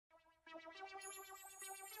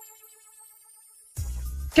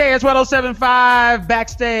KS1075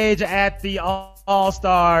 backstage at the All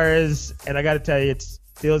Stars, and I got to tell you, it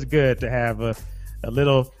feels good to have a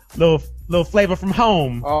little flavor from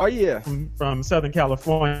home. Oh yeah, from Southern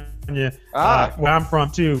California, where I'm from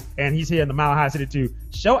too, and he's here in the Mile High City too.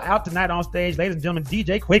 Show out tonight on stage, ladies and gentlemen.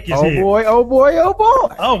 DJ Quik is here. Oh boy, oh boy, oh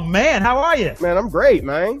boy. Oh man, how are you? Man, I'm great,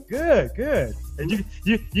 man. Good, good. And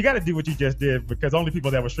you got to do what you just did, because only people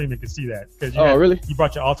that were streaming could see that. Really? You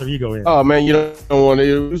brought your alter ego in. Oh man, you don't want to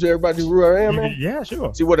use everybody who I am, man. Yeah,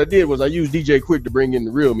 sure. See, what I did was I used DJ Quik to bring in the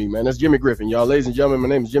real me, man. That's Jimmy Griffin, y'all. Ladies and gentlemen, my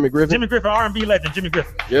name is Jimmy Griffin. Jimmy Griffin, R&B legend, Jimmy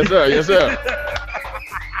Griffin. Yes, sir. Yes, sir.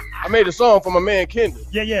 I made a song for my man Kendall.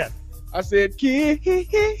 Yeah. I said, Kendall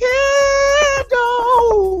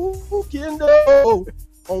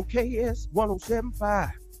on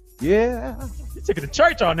KS1075. Yeah. You took it to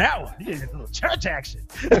church on that one. You did a little church action.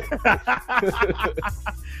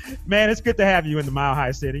 Man, it's good to have you in the Mile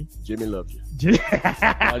High City. Jimmy loves you.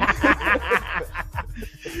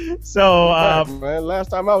 So, man,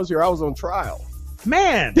 last time I was here, I was on trial.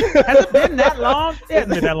 Man, has it been that long? It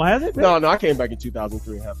hasn't been that long, has it? No, I came back in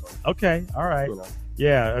 2003 and had fun. Okay, all right.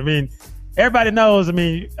 Yeah, I mean, everybody knows. I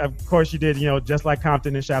mean, of course you did, Just Like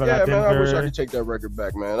Compton and Shout Out Denver. Man, I wish I could take that record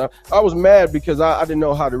back, man. I was mad because I didn't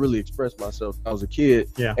know how to really express myself. I was a kid,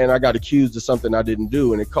 and I got accused of something I didn't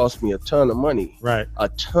do, and it cost me a ton of money. Right. A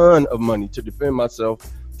ton of money to defend myself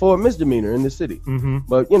for a misdemeanor in the city. Mm-hmm.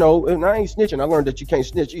 But, and I ain't snitching. I learned that you can't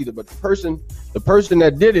snitch either. But the person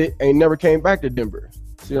that did it ain't never came back to Denver.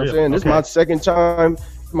 See what I'm saying? This is my second time,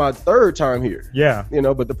 my third time here. Yeah.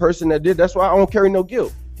 But the person that did, that's why I don't carry no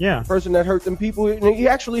guilt. Yeah. The person that hurt them people, he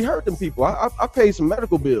actually hurt them people. I paid some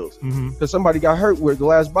medical bills because somebody got hurt with a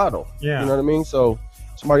glass bottle. Yeah. You know what I mean? So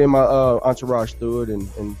somebody in my entourage threw it, and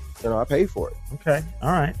I paid for it. Okay.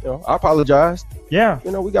 All right. I apologized. Yeah.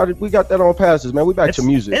 We got that on passes, man. We back to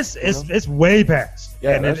music. It's way past.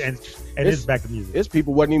 Yeah. And it's back to music. It's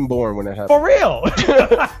people wasn't even born when that happened. For real.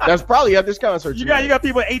 That's probably at this concert. You got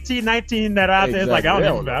people 18, 19 that are out there. It's like, I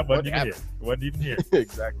don't know. Wasn't even here.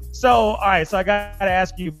 Exactly. So, all right. So I got to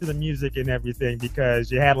ask you for the music and everything,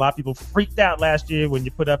 because you had a lot of people freaked out last year when you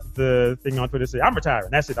put up the thing on Twitter saying, I'm retiring.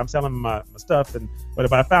 That's it. I'm selling my stuff.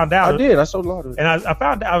 But I found out. I did. I sold a lot of it. And I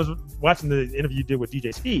found out, I was watching the interview you did with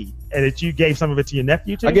DJ Speed, and that you gave some of it to your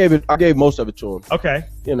nephew too. I gave most of it to him. Okay.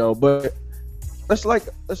 But it's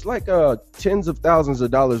like tens of thousands of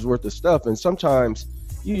dollars worth of stuff, and sometimes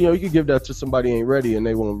you could give that to somebody who ain't ready and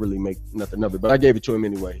they won't really make nothing of it. But I gave it to him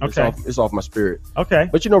anyway. Okay. It's off my spirit. Okay.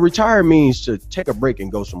 But retire means to take a break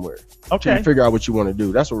and go somewhere. Okay. To figure out what you want to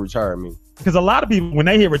do. That's what retire means. Because a lot of people, when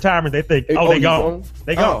they hear retirement, they think, they go.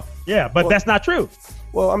 They go. Yeah, but that's not true.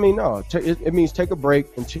 Well, I mean, no. It means take a break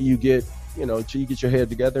until you get your head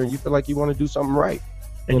together and you feel like you want to do something right.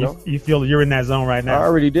 And you feel you're in that zone right now. I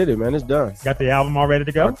already did it, man. It's done. Got the album all ready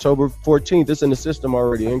to go? October 14th. It's in the system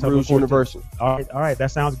already. In Grooves University. All right.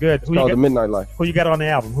 That sounds good. It's called The Midnight Life. Who you got on the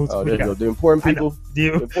album? Who there you got? The important people.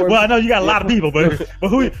 Well, I know you got a lot of people, but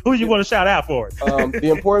who you want to shout out for it? The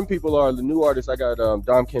important people are the new artists. I got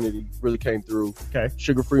Dom Kennedy really came through. Okay.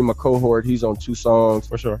 Sugar Free, my cohort. He's on 2 songs.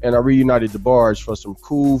 For sure. And I reunited the Barge for some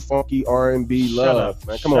cool, funky R&B love.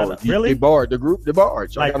 Man, come on. Really? The group, the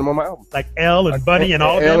Barge. I got them on my album. Like Elle and Bunny and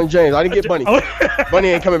all of them? Elle and James. I didn't get Bunny. Bunny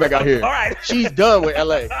ain't coming back out here. All right. She's done with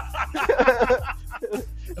LA.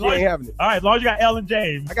 She ain't having it. All right, as long as you got Elle and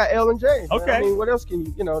James. I got Elle and James. Okay. Man. I mean, what else can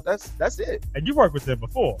you, that's it. And you worked with them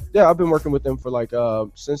before. Yeah, I've been working with them for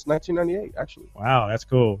since 1998, actually. Wow, that's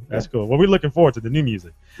cool. That's cool. Well, we're looking forward to the new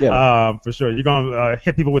music. Yeah. For sure. You're going to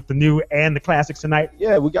hit people with the new and the classics tonight?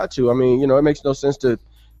 Yeah, we got to. I mean, it makes no sense to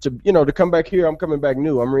come back here. I'm coming back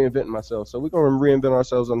new. I'm reinventing myself. So we're going to reinvent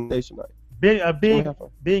ourselves on the stage tonight.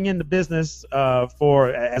 Being in the business as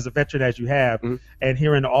a veteran as you have, and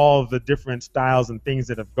hearing all the different styles and things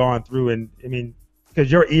that have gone through, and I mean,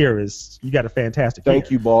 because your ear you got a fantastic ear. Thank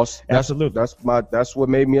you, boss. Absolutely. That's what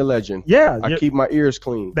made me a legend. Yeah. I keep my ears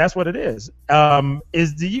clean. That's what it is. Do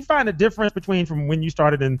you find a difference from when you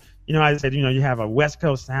started and, I said, you have a West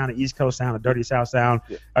Coast sound, an East Coast sound, a Dirty South sound.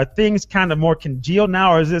 Yeah. Are things kind of more congealed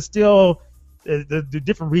now, or is it still the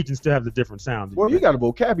different regions still have the different sounds? Well, you got a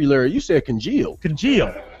vocabulary. You said congeal.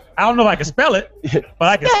 Congeal. I don't know if I can spell it, but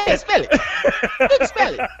I can spell it. You can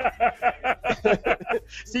spell it.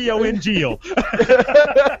 C-O-N-G-E-L.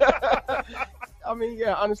 I mean,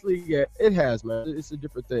 yeah, honestly, yeah, it has, man. It's a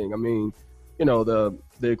different thing. I mean, you know, the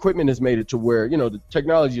equipment has made it to where, you know, the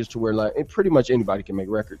technology is to where like pretty much anybody can make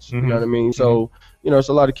records. You know what I mean? So, you know, it's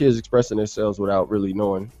a lot of kids expressing themselves without really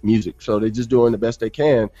knowing music. So they're just doing the best they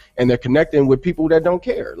can, and they're connecting with people that don't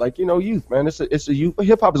care. Like, you know, youth, man. It's a youth.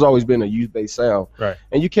 Hip hop has always been a youth-based sound, right?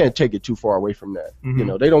 And you can't take it too far away from that. You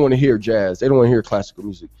know, they don't want to hear jazz. They don't want to hear classical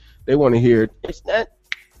music. They want to hear it's not.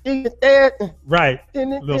 Right.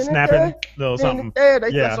 Little snapping, little something.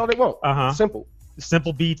 That's all they want.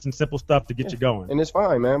 Simple beats and simple stuff to get you going. And it's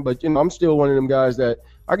fine, man. But, you know, I'm still one of them guys that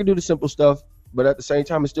I can do the simple stuff, but at the same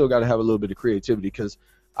time, I still got to have a little bit of creativity, because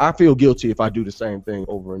I feel guilty if I do the same thing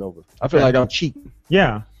over and over. I feel like I'm cheating.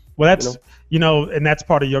 Yeah. Well, that's, you know, and that's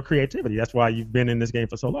part of your creativity. That's why you've been in this game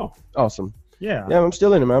for so long. Awesome. Yeah. Yeah, I'm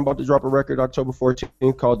still in it, man. I'm about to drop a record October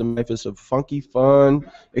 14th called The Life. It's a funky,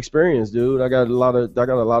 fun experience, dude. I got a lot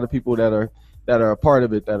of people that are a part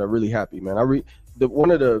of it that are really happy, man.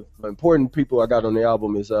 One of the important people I got on the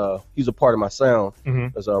album is he's a part of my sound.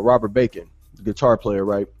 Is Robert Bacon, the guitar player,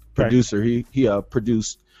 right? Producer. He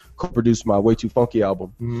co-produced my Way Too Funky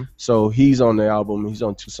album. So he's on the album. He's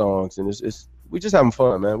on 2 songs, and we just having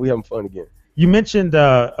fun, man. We having fun again. You mentioned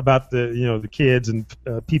about the kids and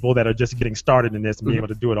people that are just getting started in this and being able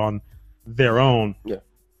to do it on their own. Yeah.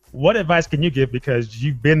 What advice can you give, because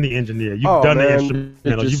you've been the engineer, you've done the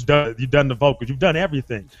instrumentals, you've done the vocals, you've done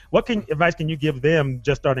everything. What advice can you give them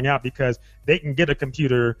just starting out, because they can get a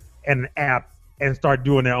computer and an app and start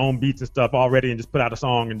doing their own beats and stuff already and just put out a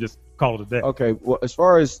song and just call it a day? Okay. Well, as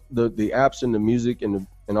far as the apps and the music and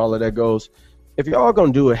all of that goes, if you're all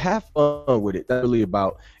gonna do it, have fun with it. That's really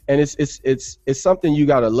about. And it's something you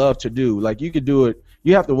gotta love to do. Like, you could do it.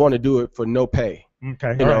 You have to want to do it for no pay.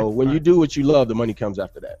 Okay. You know, when you do what you love, the money comes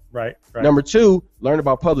after that. Right. Number 2, learn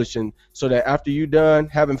about publishing, so that after you're done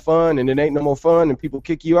having fun and it ain't no more fun and people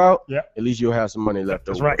kick you out, at least you'll have some money left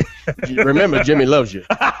over. That's right. Remember, Jimmy loves you.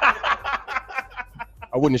 I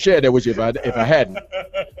wouldn't have shared that with you if I hadn't.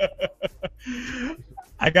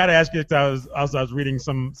 I gotta ask you, because I was reading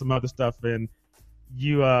some other stuff, and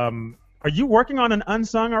you are you working on an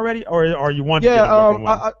unsung already, or are you wanting to get on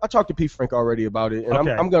one? I talked to P. Frank already about it, and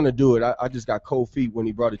I'm gonna do it. I just got cold feet when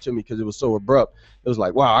he brought it to me, because it was so abrupt. It was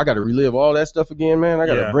like, wow, I gotta relive all that stuff again, man. I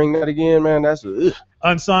gotta bring that again, man. That's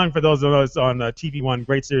Unsung, for those of us on TV One,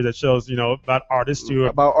 great series that shows, you know, about artists who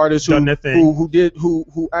done their thing,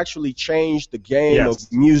 who actually changed the game of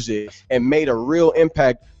music and made a real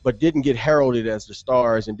impact, but didn't get heralded as the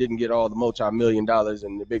stars and didn't get all the multi-million dollars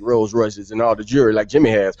and the big Rolls Royces and all the jewelry like Jimmy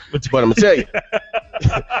has. But I'm gonna tell you,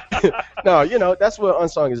 no, you know, that's what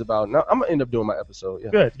Unsung is about. Now I'm gonna end up doing my episode.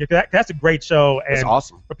 Yeah. Good. That's a great show, and it's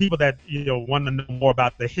awesome for people that want to know more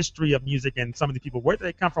about the history of music and some of the people, where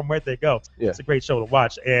they come from, where they go. Yeah. It's a great show to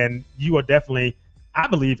watch, and you are definitely, I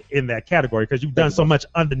believe, in that category, because you've done so much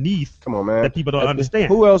underneath. Come on, man. That people don't understand.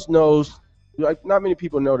 Who else knows? Like, not many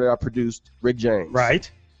people know that I produced Rick James. Right.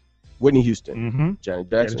 Whitney Houston. Janet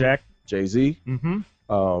Jackson. Jay-Z.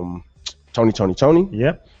 Tony.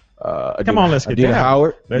 Yep. Come on, let's get Adina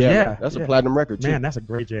Howard. That's a platinum record too. Man, that's a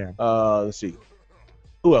great jam. Let's see.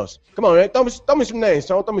 Who else? Come on, man. Throw me some names,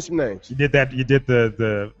 Tone. Throw me some names. You did that. You did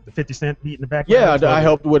the 50 Cent beat in the background. Yeah, I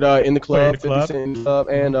helped with In the Club, 50 Cent in the Club,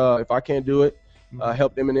 and If I Can't Do It, I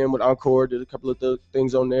helped Eminem with Encore. Did a couple of the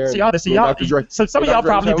things on there. So some of y'all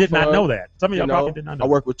probably did not know that. Some of y'all probably did not know. I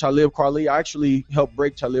worked with Talib Kweli. I actually helped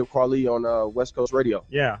break Talib Kweli on West Coast Radio.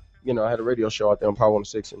 Yeah. You know, I had a radio show out there on Power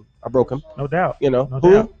 106, and I broke him. No doubt. You know,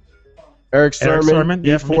 who? Eric Sermon,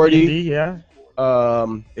 E40, yeah.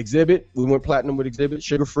 Exhibit, we went platinum with Exhibit.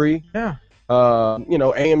 Sugar Free, yeah. You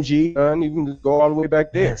know, AMG, and even go all the way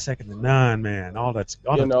back there. Man, second to none, man. All that's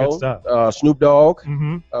good stuff. Snoop Dogg,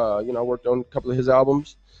 you know, I worked on a couple of his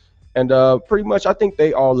albums, and pretty much I think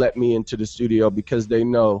they all let me into the studio because they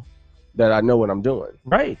know that I know what I'm doing.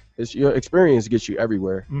 Right. It's your experience gets you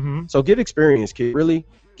everywhere. So get experience, kid. Really.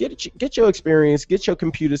 Get your experience, get your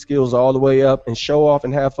computer skills all the way up, and show off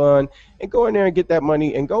and have fun, and go in there and get that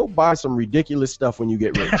money and go buy some ridiculous stuff when you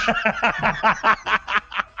get rich.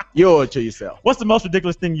 You owe it to yourself. What's the most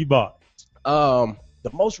ridiculous thing you bought? The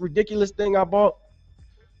most ridiculous thing I bought?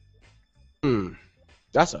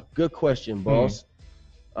 That's a good question, boss.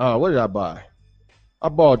 What did I buy? I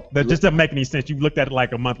bought. That just doesn't make any sense. You looked at it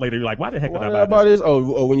like a month later. You're like, why the heck did I buy this?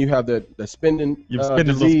 Oh, when you have the spending. You're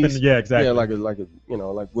spending disease. Yeah, exactly. Yeah, like a you know,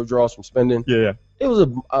 like withdrawals from spending. Yeah. It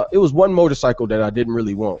was one motorcycle that I didn't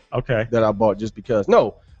really want. Okay. That I bought just because.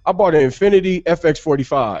 No, I bought an Infiniti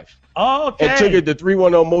FX45. Oh, okay. And took it to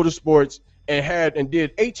 310 Motorsports and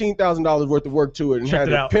did $18,000 worth of work to it and had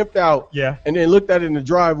it pimped out. Yeah. And then looked at it in the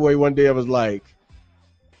driveway one day. I was like,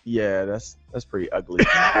 yeah, that's pretty ugly.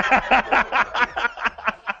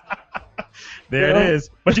 There it is.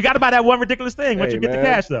 But you got to buy that one ridiculous thing once Hey, you get the man.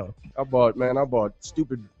 cash, though. I bought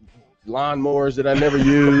stupid lawnmowers that I never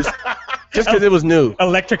used just because it was new.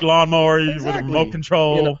 Electric lawnmower with a remote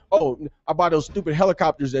control. You know, I bought those stupid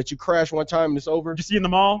helicopters that you crash one time and it's over. Did you see in the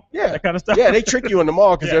mall? Yeah. That kind of stuff? Yeah, they trick you in the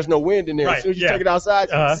mall because Yeah. there's no wind in there. Right, As soon as you yeah. take it outside,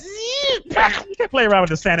 You can't play around with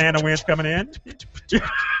the Santa Ana winds coming in.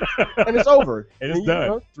 and it's over. It is And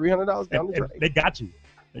done. $300 down the And drain. they got you.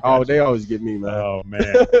 They got you. They always get me, man. Oh,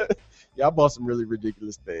 man. Yeah, I bought some really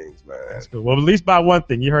ridiculous things, man. That's cool. Well, at least buy one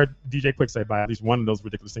thing. You heard DJ Quik say buy at least one of those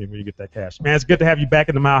ridiculous things when you get that cash. Man, it's good to have you back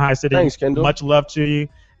in the Mile High City. Thanks, Kendall. Much love to you.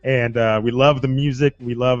 And we love the music.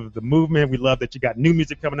 We love the movement. We love that you got new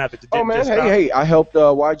music coming out that you didn't Man, just stop. hey, I helped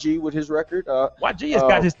YG with his record. YG has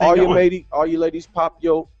got his thing all going. all you ladies pop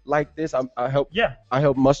yo like this. I helped. Yeah. I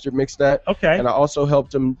helped Mustard mix that. Okay. And I also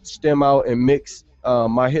helped him stem out and mix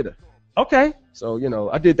My Hitter. Okay. So,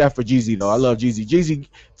 I did that for Jeezy, though. I love Jeezy. Jeezy,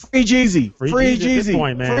 free Jeezy. Free Free Jeezy at this Jeezy.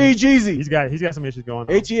 point, man. Free Jeezy. He's got some issues going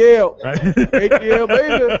on. ATL. Right? ATL,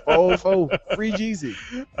 baby. 404. Free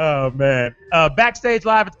Jeezy. Oh, man. Backstage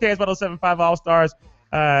live at the KS1075 All-Stars.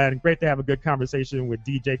 And great to have a good conversation with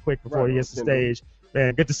DJ Quik before he hits the stage.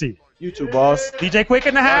 Man, good to see you. You too, boss. DJ Quik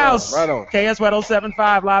in the house. Right on.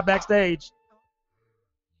 KS1075 live backstage.